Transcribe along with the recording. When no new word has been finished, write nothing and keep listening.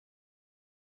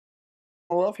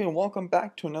Love here, and welcome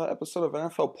back to another episode of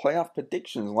NFL Playoff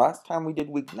Predictions. Last time we did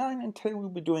Week 9, and today we'll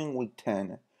be doing Week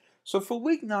 10. So for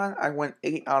Week 9, I went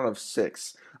 8 out of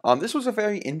 6. This was a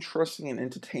very interesting and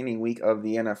entertaining week of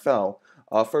the NFL.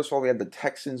 First of all, we had the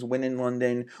Texans win in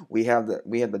London. We had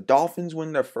the Dolphins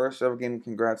win their first ever game.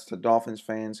 Congrats to Dolphins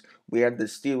fans. We had the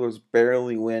Steelers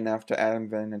barely win after Adam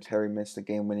Vinatieri missed a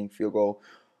game-winning field goal.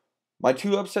 My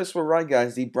two upsets were right,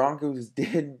 guys. The Broncos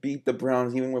did beat the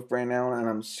Browns, even with Brandon Allen, and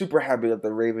I'm super happy that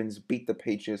the Ravens beat the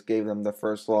Patriots, gave them the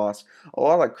first loss. A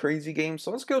lot of crazy games. So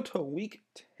let's go to Week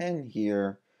 10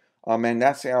 here. Man,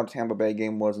 that Seattle Tampa Bay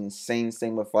game was insane.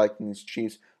 Same with Vikings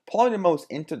Chiefs. Probably the most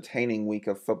entertaining week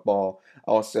of football.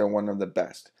 I would say one of the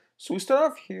best. So we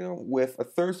start off here with a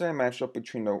Thursday matchup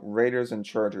between the Raiders and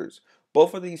Chargers.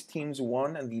 Both of these teams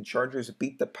won, and the Chargers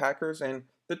beat the Packers, and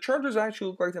the Chargers actually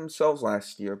looked like themselves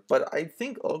last year, but I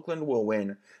think Oakland will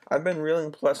win. I've been really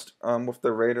impressed with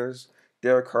the Raiders.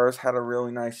 Derek Carr's had a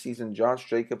really nice season. Josh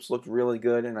Jacobs looked really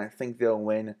good, and I think they'll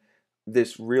win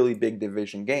this really big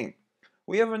division game.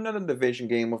 We have another division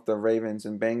game with the Ravens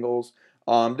and Bengals.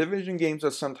 Division games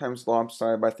are sometimes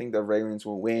lopsided, but I think the Ravens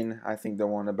will win. I think they're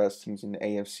one of the best teams in the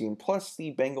AFC. And plus,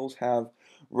 the Bengals have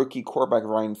rookie quarterback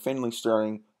Ryan Finley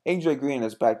starting. AJ Green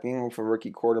is back being with a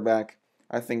rookie quarterback.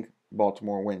 I think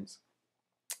Baltimore wins.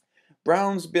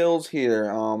 Browns Bills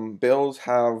here. Bills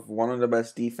have one of the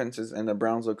best defenses, and the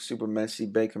Browns look super messy.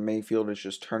 Baker Mayfield is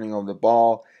just turning over the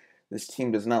ball. This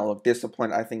team does not look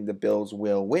disciplined. I think the Bills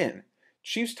will win.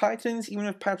 Chiefs Titans. Even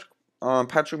if Patrick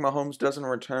Mahomes doesn't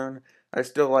return, I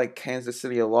still like Kansas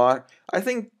City a lot. I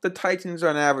think the Titans are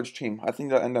an average team. I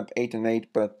think they'll end up 8-8,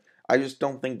 but I just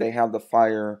don't think they have the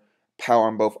fire power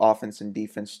on both offense and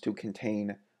defense to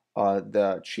contain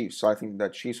the Chiefs. So I think the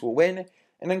Chiefs will win.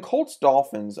 And then Colts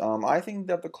Dolphins. I think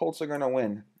that the Colts are going to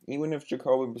win. Even if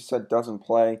Jacoby Brissett doesn't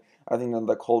play, I think that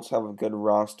the Colts have a good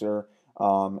roster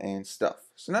and stuff.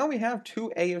 So now we have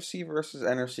two AFC versus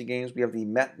NFC games. We have the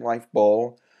MetLife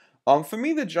Bowl. For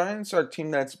me, the Giants are a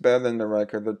team that's better than the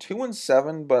record. They're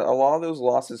 2-7, but a lot of those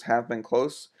losses have been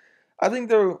close. I think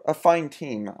they're a fine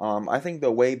team. I think they're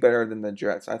way better than the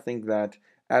Jets. I think that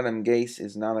Adam Gase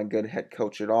is not a good head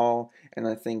coach at all, and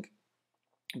I think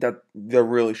that they're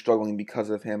really struggling because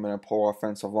of him and a poor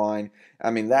offensive line.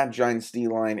 I mean, that Giants D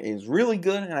line is really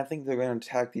good, and I think they're going to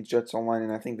attack the Jets online,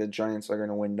 and I think the Giants are going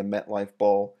to win the MetLife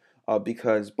Bowl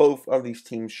because both of these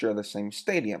teams share the same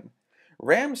stadium.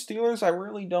 Rams Steelers, I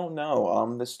really don't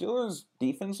know. The Steelers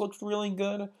defense looks really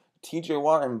good. T.J.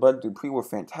 Watt and Bud Dupree were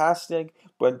fantastic.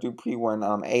 Bud Dupree won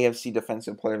AFC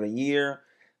Defensive Player of the Year.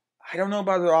 I don't know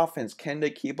about their offense. Can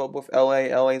they keep up with LA?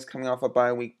 LA is coming off a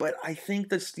bye week, but I think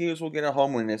the Steelers will get a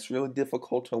home win. It's really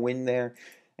difficult to win there,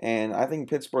 and I think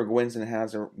Pittsburgh wins and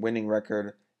has a winning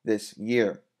record this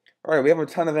year. All right, we have a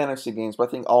ton of NFC games, but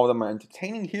I think all of them are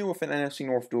entertaining. Here with an NFC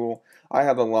North duel, I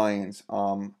have the Lions.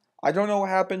 I don't know what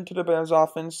happened to the Bears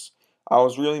offense. I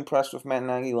was really impressed with Matt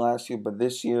Nagy last year, but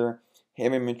this year,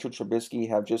 him and Mitchell Trubisky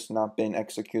have just not been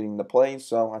executing the plays,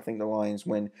 so I think the Lions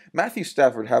win. Matthew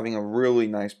Stafford having a really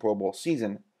nice Pro Bowl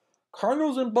season.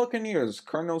 Cardinals and Buccaneers.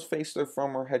 Cardinals face their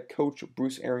former head coach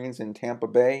Bruce Arians in Tampa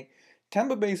Bay.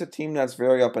 Tampa Bay is a team that's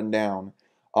very up and down.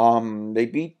 They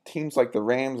beat teams like the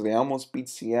Rams. They almost beat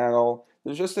Seattle.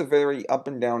 There's just a very up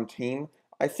and down team.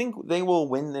 I think they will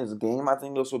win this game. I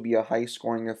think this will be a high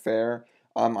scoring affair.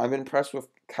 I've been impressed with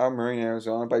Kyle Murray in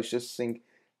Arizona, but I just think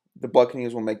the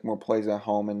Buccaneers will make more plays at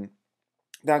home, and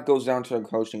that goes down to their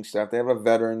coaching staff. They have a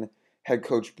veteran head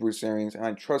coach, Bruce Arians, and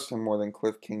I trust him more than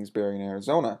Cliff Kingsbury in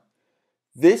Arizona.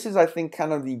 This is, I think,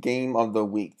 kind of the game of the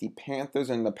week. The Panthers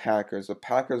and the Packers. The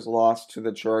Packers lost to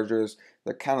the Chargers.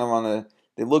 They're kind of on a.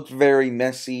 They looked very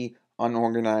messy,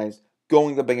 unorganized,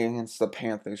 going up against the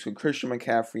Panthers, who Christian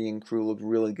McCaffrey and crew looked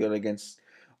really good against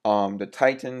the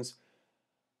Titans.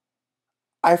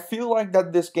 I feel like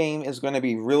that this game is going to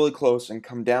be really close and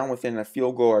come down within a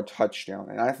field goal or a touchdown.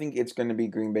 And I think it's going to be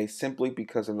Green Bay simply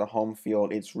because of the home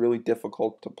field. It's really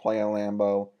difficult to play at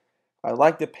Lambeau. I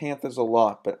like the Panthers a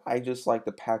lot, but I just like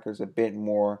the Packers a bit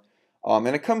more. And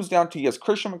it comes down to, yes,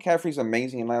 Christian McCaffrey's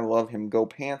amazing and I love him. Go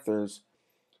Panthers.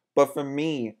 But for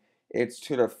me, it's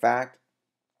to the fact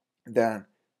that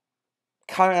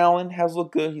Kyle Allen has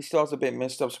looked good. He still has a bit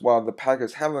missed ups while the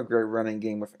Packers have a great running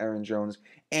game with Aaron Jones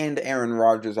and Aaron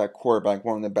Rodgers at quarterback,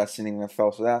 one of the best in the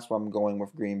NFL. So that's why I'm going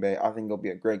with Green Bay. I think it'll be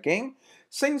a great game.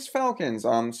 Saints Falcons.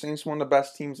 Saints one of the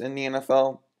best teams in the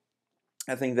NFL.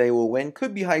 I think they will win.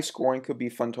 Could be high scoring, could be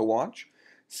fun to watch.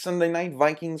 Sunday night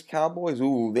Vikings Cowboys.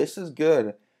 Ooh, this is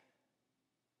good.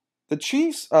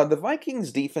 The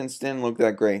Vikings defense didn't look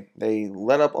that great. They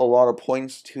let up a lot of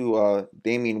points to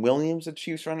Damian Williams, the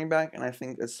Chiefs running back, and I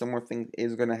think a similar thing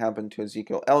is going to happen to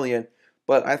Ezekiel Elliott.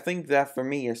 But I think that for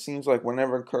me, it seems like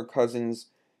whenever Kirk Cousins,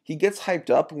 he gets hyped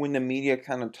up when the media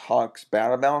kind of talks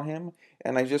bad about him,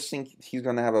 and I just think he's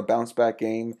going to have a bounce back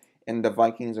game, and the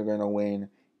Vikings are going to win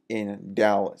in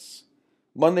Dallas.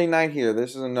 Monday night here,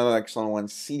 this is another excellent one.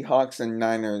 Seahawks and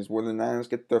Niners, where the Niners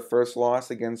get their first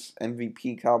loss against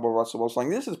MVP cowboy Russell Wilson.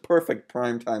 Like, this is perfect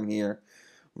prime time here.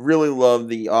 Really love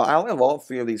I love all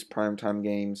three of these primetime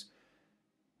games.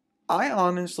 I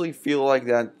honestly feel like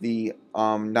that the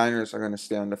Niners are going to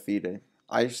stay undefeated.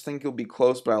 I just think it'll be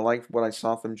close, but I like what I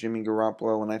saw from Jimmy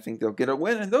Garoppolo, and I think they'll get a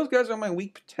win. And those guys are my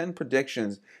Week 10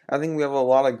 predictions. I think we have a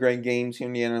lot of great games here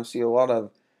in the NFC, a lot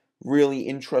of really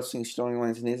interesting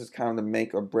storylines, and this is kind of the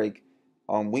make or break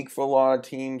week for a lot of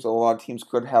teams. A lot of teams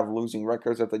could have losing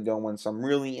records if they don't win, so I'm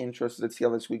really interested to see how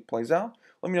this week plays out.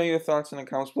 Let me know your thoughts in the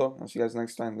comments below. I'll see you guys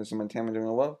next time. This is Montana doing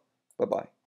a love. Bye-bye.